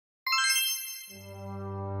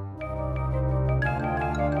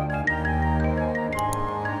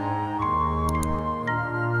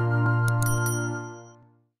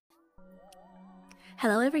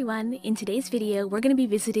Hello everyone, in today's video we're going to be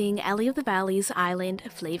visiting Ellie of the Valley's island,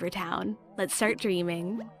 Flavortown. Let's start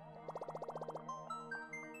dreaming.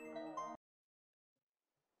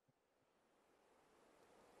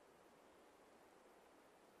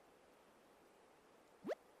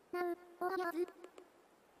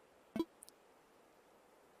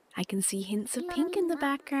 I can see hints of pink in the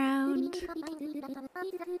background.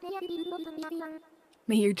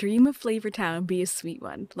 May your dream of Flavortown be a sweet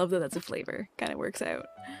one. Love that that's a flavor. Kind of works out.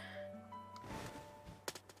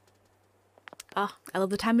 Oh, I love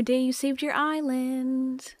the time of day you saved your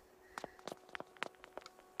island.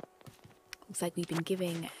 Looks like we've been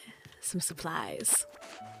giving some supplies.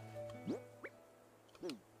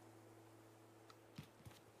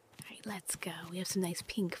 Alright, let's go. We have some nice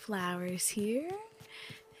pink flowers here.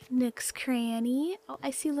 Nook's Cranny. Oh, I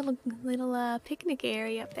see a little picnic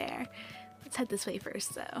area up there. Let's head this way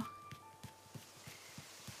first, though.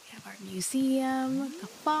 We have our museum, the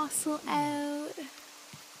fossil out.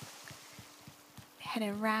 Head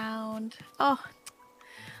around. Oh,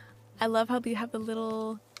 I love how they have the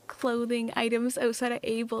little clothing items outside of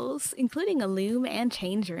Abel's, including a loom and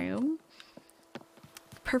change room.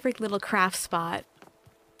 Perfect little craft spot.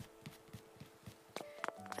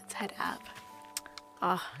 Let's head up.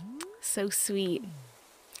 Oh, so sweet.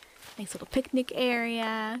 Nice little picnic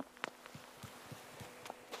area.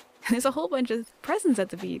 There's a whole bunch of presents at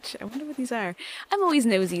the beach. I wonder what these are. I'm always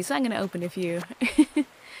nosy, so I'm going to open a few.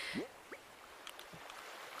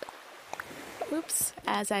 Whoops,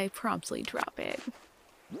 as I promptly drop it.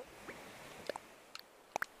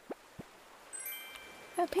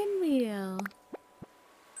 A pinwheel.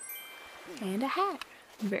 And a hat.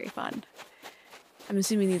 Very fun. I'm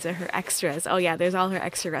assuming these are her extras. Oh yeah, there's all her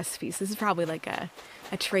extra recipes. This is probably like a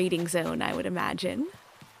trading zone, I would imagine.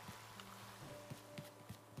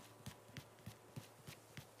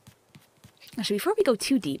 Actually, before we go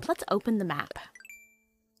too deep, let's open the map.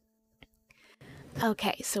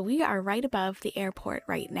 Okay, so we are right above the airport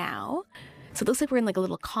right now. So it looks like we're in like a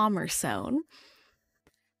little commerce zone.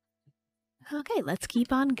 Okay, let's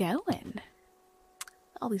keep on going.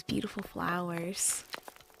 All these beautiful flowers.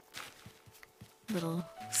 Little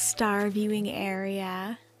star viewing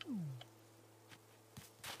area.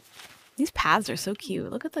 These paths are so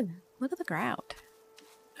cute. Look at the ground.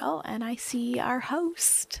 Oh, and I see our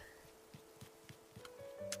host.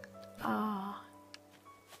 Oh,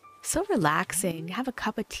 so relaxing. Have a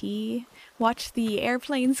cup of tea. Watch the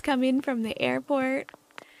airplanes come in from the airport.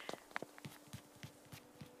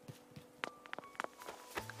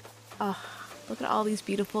 Oh, look at all these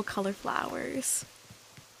beautiful color flowers.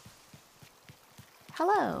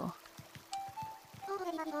 Hello.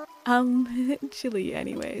 Chilly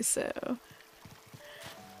anyway, so.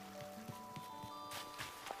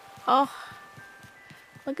 Oh,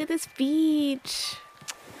 look at this beach.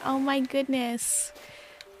 Oh my goodness.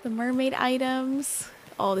 The mermaid items.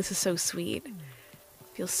 Oh, this is so sweet.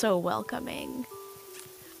 Feels so welcoming.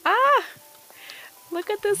 Ah! Look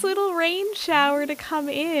at this little rain shower to come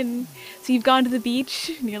in. So you've gone to the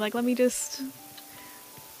beach and you're like, let me just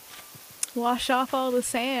wash off all the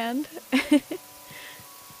sand.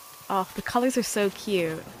 Oh, the colors are so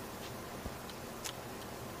cute.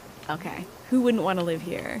 Okay, who wouldn't want to live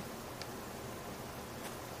here?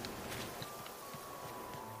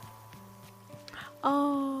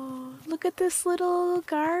 Oh, look at this little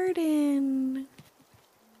garden.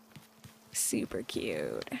 Super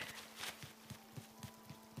cute.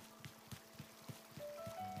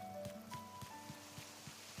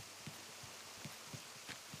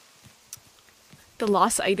 The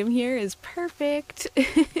lost item here is perfect.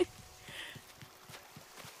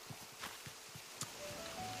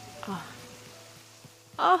 Oh.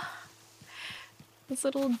 Oh, this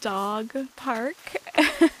little dog park.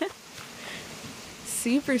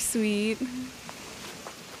 Super sweet. And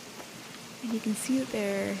you can see that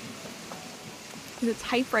there's a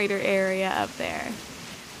typewriter area up there.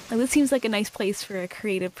 Like, this seems like a nice place for a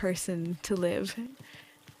creative person to live.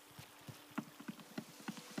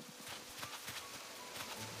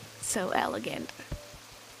 So elegant.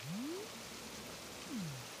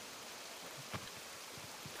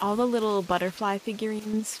 All the little butterfly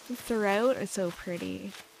figurines throughout are so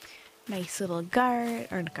pretty. Nice little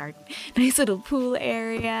nice little pool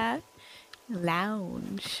area.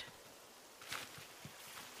 Lounge.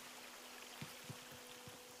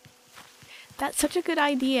 That's such a good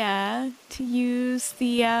idea to use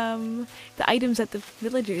the items that the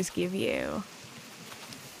villagers give you.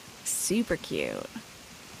 Super cute.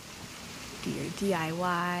 Do your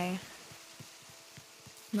DIY.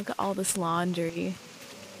 Look at all this laundry.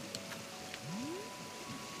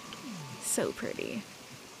 So pretty.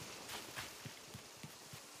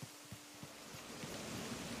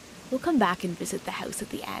 We'll come back and visit the house at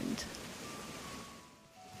the end.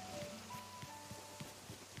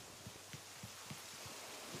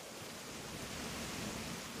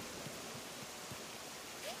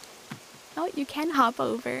 Oh, you can hop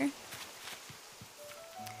over.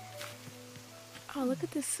 Oh, look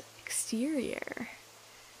at this exterior.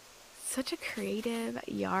 Such a creative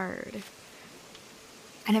yard.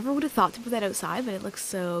 I never would have thought to put that outside, but it looks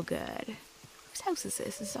so good. Whose house is this?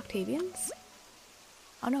 Is this Octavian's?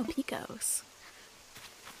 Oh no, Pico's.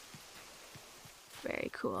 Very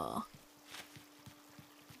cool.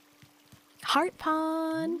 Heart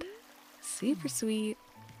pond. Super sweet.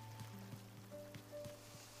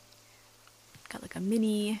 Got like a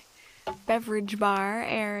mini beverage bar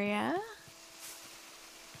area.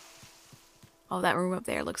 Oh, that room up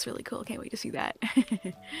there looks really cool. Can't wait to see that.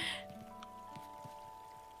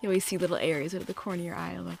 You always see little areas out of the corner of your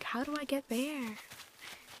eye. I'm like, how do I get there?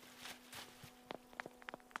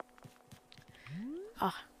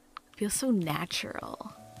 Oh, feels so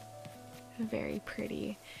natural. Very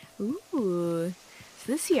pretty. Ooh.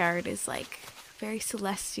 So this yard is like very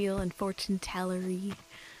celestial and fortune tellery.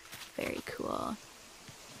 Very cool.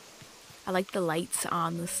 I like the lights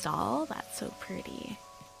on the stall. That's so pretty.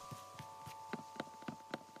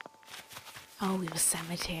 Oh, we have a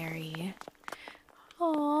cemetery.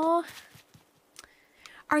 Aww.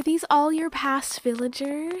 Are these all your past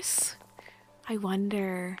villagers? I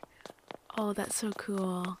wonder. Oh, that's so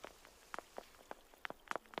cool.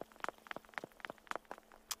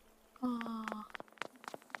 Aww.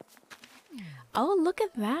 Oh, look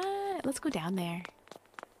at that. Let's go down there.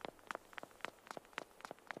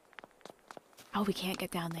 Oh, we can't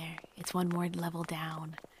get down there. It's one more level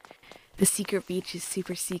down. The secret beach is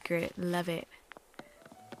super secret. Love it.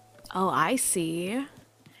 Oh, I see.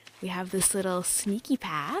 We have this little sneaky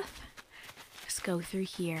path. Just go through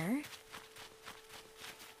here.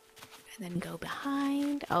 And then go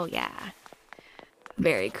behind. Oh, yeah.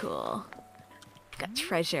 Very cool. Got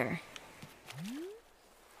treasure.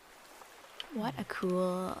 What a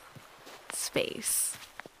cool space.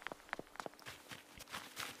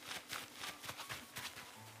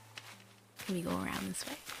 Can we go around this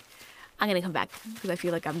way? I'm gonna come back because I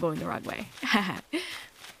feel like I'm going the wrong way.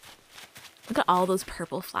 Look at all those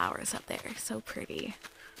purple flowers up there. So pretty.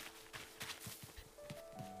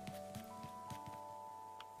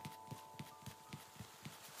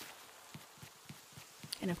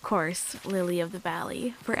 And of course, Lily of the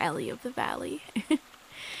Valley for Ellie of the Valley.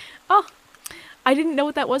 Oh, I didn't know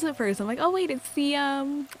what that was at first. I'm like, oh wait, it's the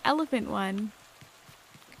elephant one.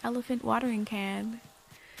 Elephant watering can.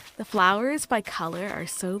 The flowers by color are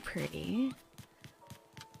so pretty.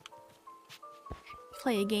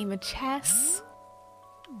 Play a game of chess.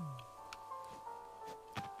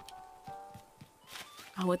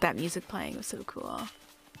 Oh, with that music playing was so cool.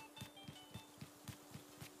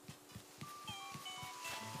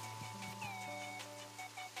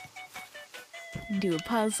 Do a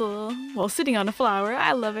puzzle while sitting on a flower.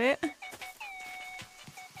 I love it.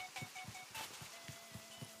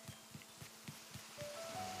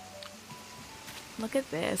 Look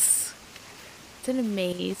at this. It's an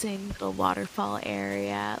amazing little waterfall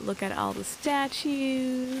area. Look at all the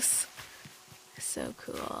statues. So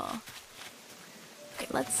cool. Okay,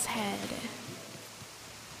 let's head.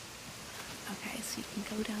 Okay, so you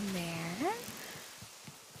can go down there.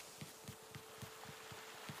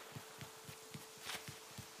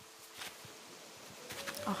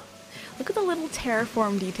 Oh, look at the little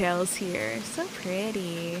terraform details here. So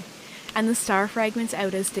pretty. And the star fragments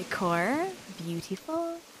out as decor.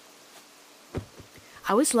 Beautiful.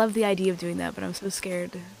 I always love the idea of doing that, but I'm so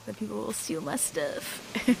scared that people will steal my stuff.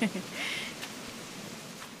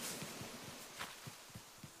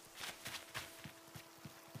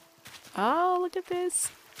 Oh, look at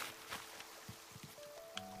this.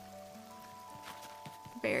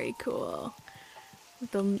 Very cool.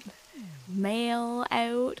 The mail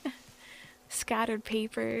out, scattered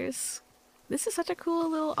papers. This is such a cool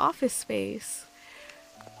little office space.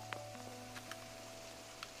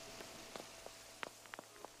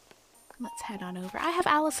 Let's head on over. I have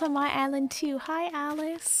Alice on my island too. Hi,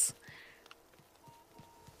 Alice.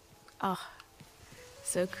 Oh,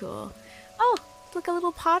 so cool. Oh, look, a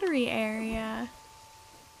little pottery area.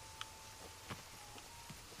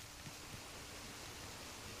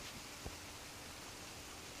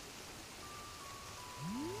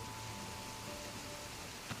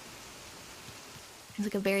 It's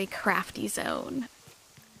like a very crafty zone.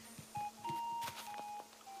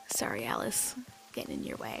 Sorry, Alice. Getting in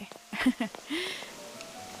your way.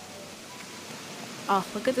 Oh,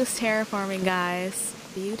 look at this terraforming, guys.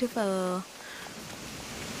 Beautiful.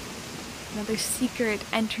 Another secret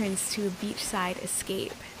entrance to a beachside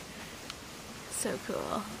escape. So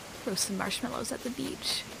cool. Roast some marshmallows at the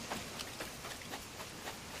beach.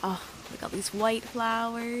 Oh, look at all these white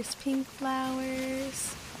flowers, pink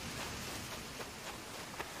flowers.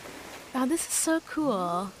 Oh, this is so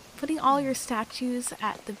cool. Putting all your statues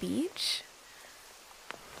at the beach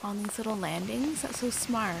on these little landings. That's so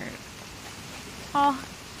smart. Oh,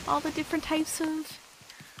 all the different types of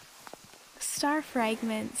star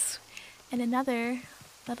fragments. And another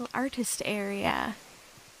little artist area.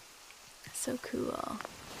 So cool.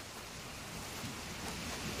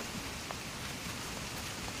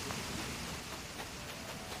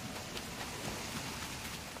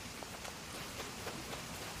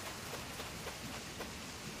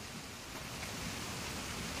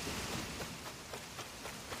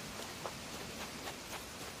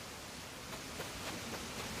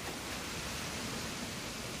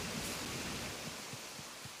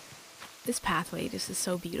 This pathway just is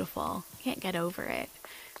so beautiful. Can't get over it.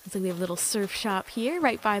 Looks like we have a little surf shop here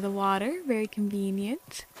right by the water. Very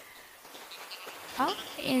convenient. Oh,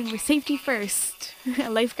 and we're safety first. A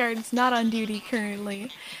lifeguard's not on duty currently.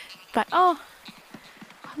 But oh,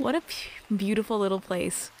 what a beautiful little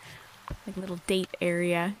place. Like a little date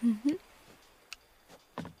area.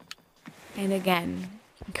 And again,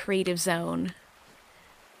 creative zone.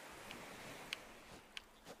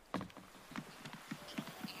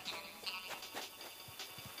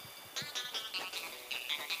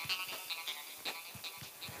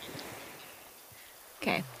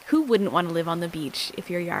 Okay, who wouldn't want to live on the beach if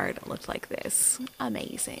your yard looked like this?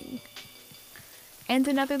 Amazing. And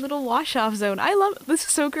another little wash-off zone. I love, this is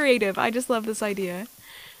so creative. I just love this idea.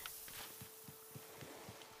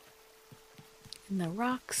 And the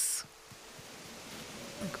rocks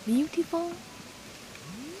look beautiful.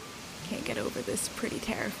 Can't get over this pretty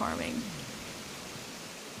terraforming.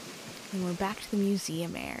 And we're back to the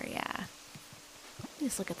museum area.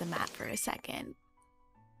 Just look at the map for a second.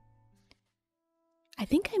 I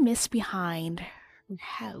think I missed behind her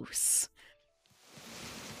house.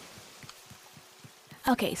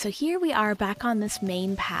 Okay, so here we are back on this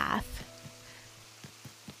main path.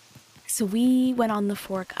 So we went on the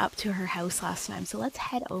fork up to her house last time, so let's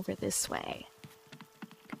head over this way.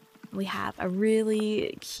 We have a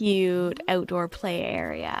really cute outdoor play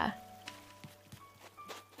area.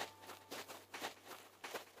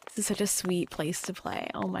 This is such a sweet place to play.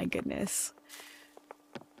 Oh my goodness.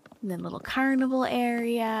 And then little carnival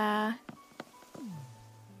area.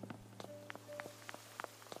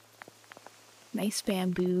 Nice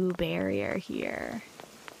bamboo barrier here.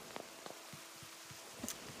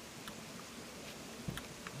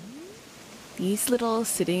 These little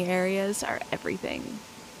sitting areas are everything.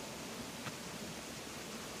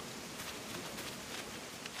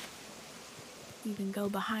 Even go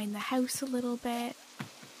behind the house a little bit.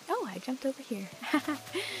 Oh, I jumped over here.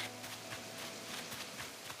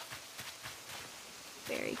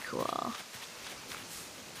 Very cool.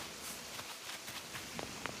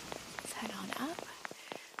 Let's head on up.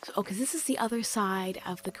 So, oh, because this is the other side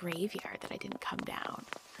of the graveyard that I didn't come down.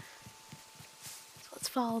 So let's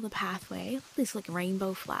follow the pathway. Look at these like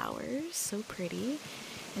rainbow flowers, so pretty.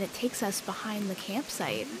 And it takes us behind the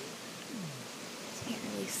campsite. Can't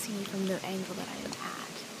really see from the angle that I'm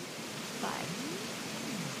at, but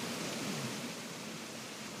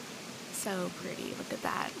so pretty. Look at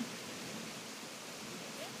that.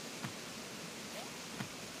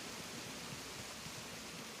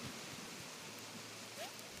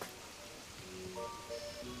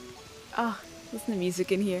 Oh, listen to the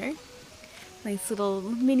music in here. Nice little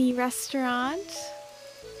mini restaurant.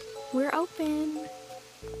 We're open.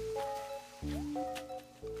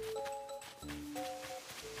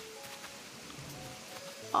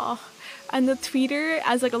 Oh, and the tweeter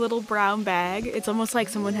as like a little brown bag. It's almost like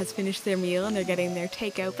someone has finished their meal and they're getting their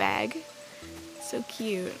takeout bag. So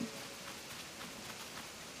cute.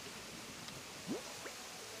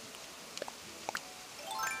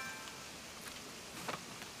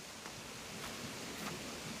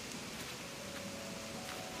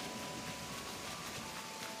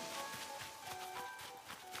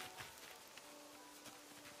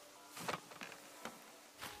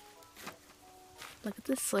 Look at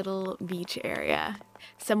this little beach area.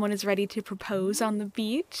 Someone is ready to propose on the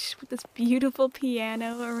beach with this beautiful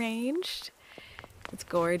piano arranged. It's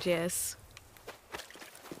gorgeous.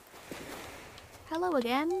 Hello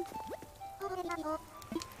again.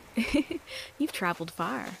 You've traveled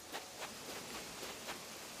far.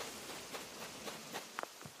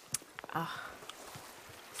 Ah,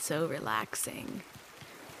 so relaxing.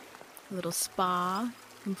 A little spa,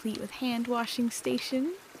 complete with hand washing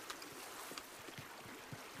station.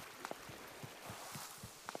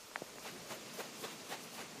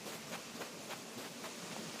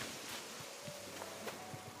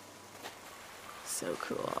 So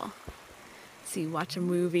cool. So you watch a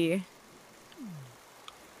movie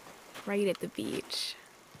right at the beach.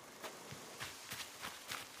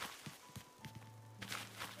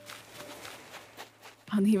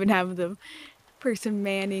 I'll even have the person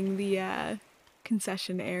manning the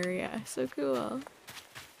concession area. So cool.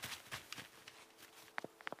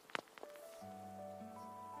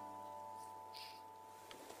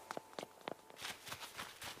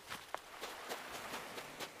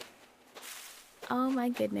 Oh my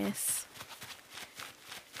goodness.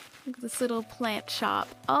 Look at this little plant shop.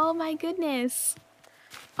 Oh my goodness.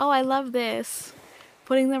 Oh, I love this.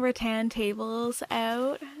 Putting the rattan tables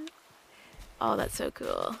out. Oh, that's so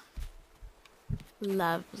cool.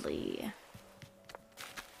 Lovely.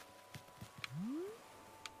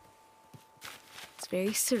 It's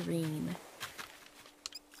very serene.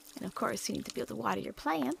 And of course, you need to be able to water your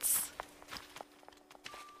plants.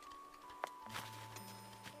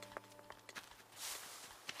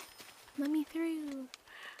 Let me through.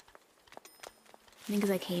 I think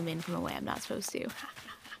because I came in from a way I'm not supposed to.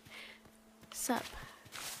 Sup?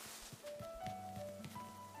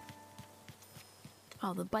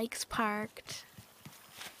 All the bikes parked.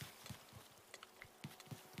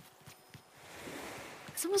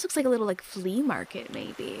 This almost looks like a little like flea market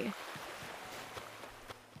maybe.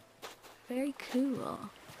 Very cool.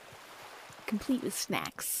 Complete with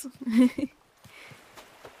snacks.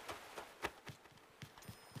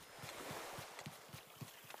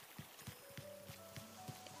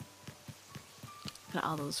 Got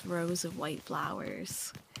all those rows of white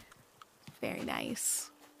flowers. Very nice.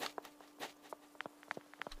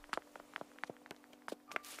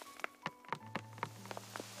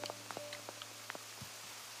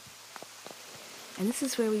 And this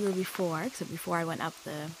is where we were before, except before I went up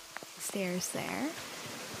the stairs there.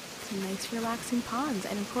 Some nice relaxing ponds,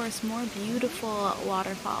 and of course more beautiful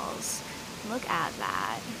waterfalls. Look at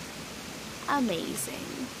that.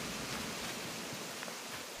 Amazing.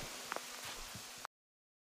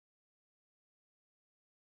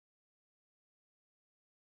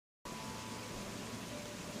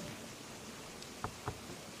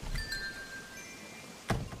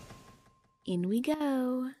 In we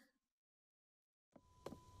go.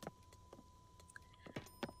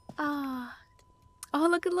 Ah. Oh,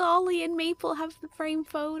 look at Lolly and Maple have the frame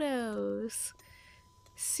photos.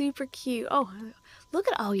 Super cute. Oh,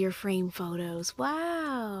 look at all your frame photos.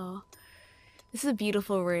 Wow. This is a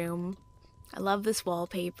beautiful room. I love this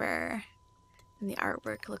wallpaper. And the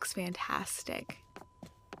artwork looks fantastic.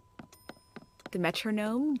 The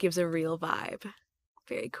metronome gives a real vibe.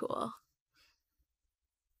 Very cool.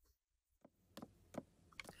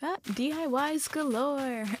 Ah, DIYs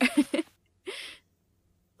galore.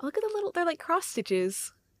 Look at the little, they're like cross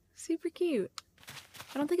stitches. Super cute.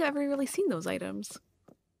 I don't think I've ever really seen those items.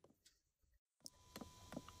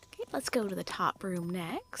 Okay, let's go to the top room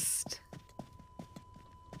next.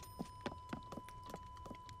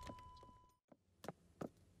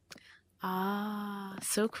 Ah,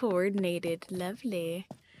 so coordinated. Lovely.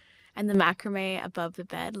 And the macrame above the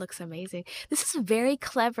bed looks amazing. This is a very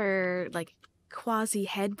clever, like, quasi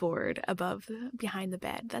headboard above, behind the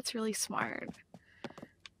bed. That's really smart.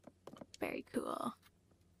 Very cool.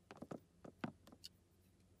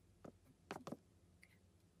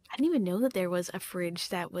 I didn't even know that there was a fridge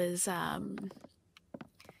that was,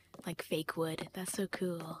 like fake wood. That's so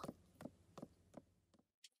cool.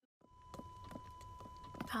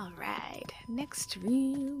 All right, next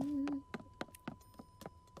room.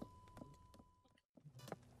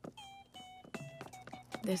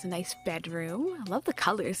 There's a nice bedroom. I love the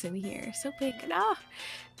colors in here. So big. And oh,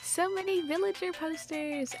 so many villager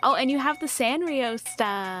posters. Oh, and you have the Sanrio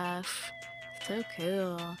stuff. So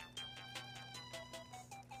cool.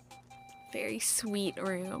 Very sweet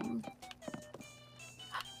room.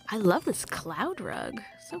 I love this cloud rug.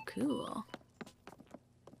 So cool.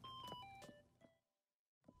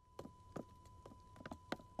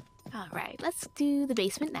 All right, let's do the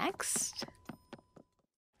basement next.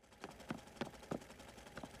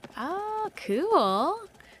 Oh, cool.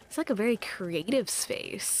 It's like a very creative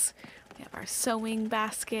space. We have our sewing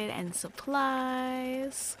basket and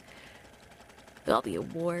supplies. With all the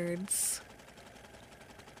awards.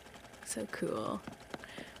 So cool.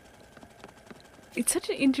 It's such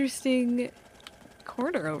an interesting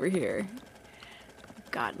corner over here.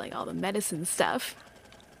 Got like all the medicine stuff.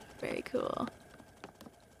 Very cool.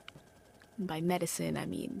 And by medicine, I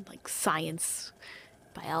mean like science,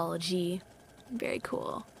 biology. Very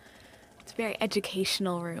cool. It's a very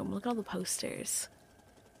educational room. Look at all the posters.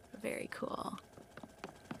 Very cool.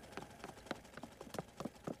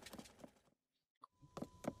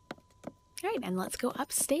 All right, and let's go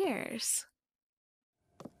upstairs.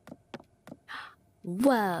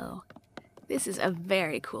 Whoa, this is a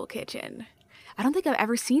very cool kitchen. I don't think I've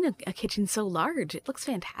ever seen a kitchen so large. It looks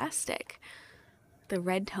fantastic. The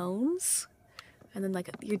red tones, and then like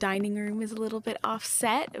your dining room is a little bit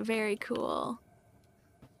offset. Very cool.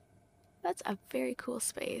 That's a very cool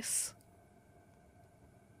space.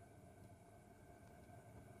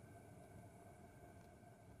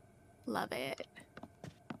 Love it.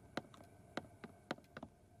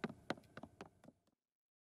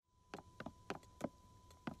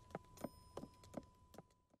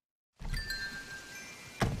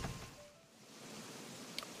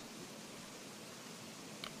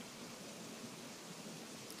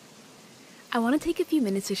 I want to take a few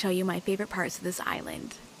minutes to show you my favorite parts of this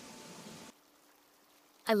island.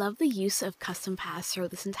 I love the use of custom paths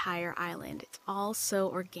throughout this entire island. It's all so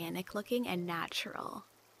organic looking and natural.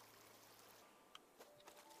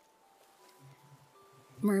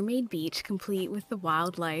 Mermaid Beach, complete with the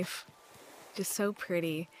wildlife. Just so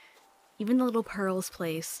pretty. Even the little pearls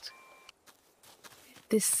placed.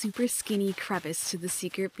 This super skinny crevice to the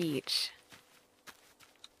secret beach.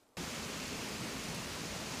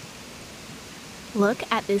 Look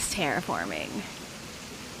at this terraforming.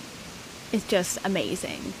 It's just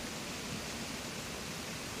amazing.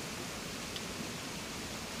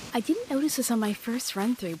 I didn't notice this on my first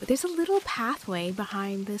run through, but there's a little pathway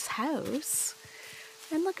behind this house.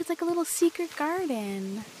 And look, it's like a little secret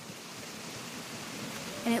garden.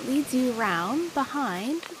 And it leads you around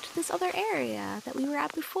behind to this other area that we were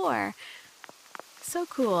at before. So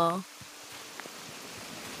cool.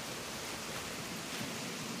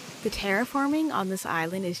 The terraforming on this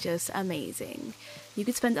island is just amazing. You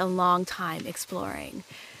could spend a long time exploring.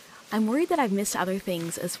 I'm worried that I've missed other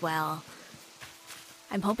things as well.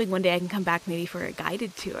 I'm hoping one day I can come back maybe for a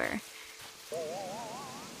guided tour.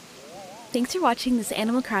 Thanks for watching this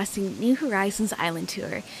Animal Crossing New Horizons Island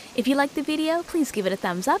tour. If you liked the video, please give it a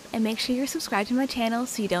thumbs up and make sure you're subscribed to my channel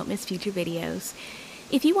so you don't miss future videos.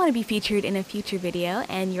 If you want to be featured in a future video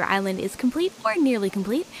and your island is complete or nearly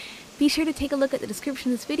complete, be sure to take a look at the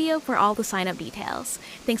description of this video for all the sign-up details.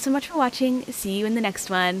 Thanks so much for watching. See you in the next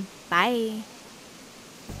one. Bye!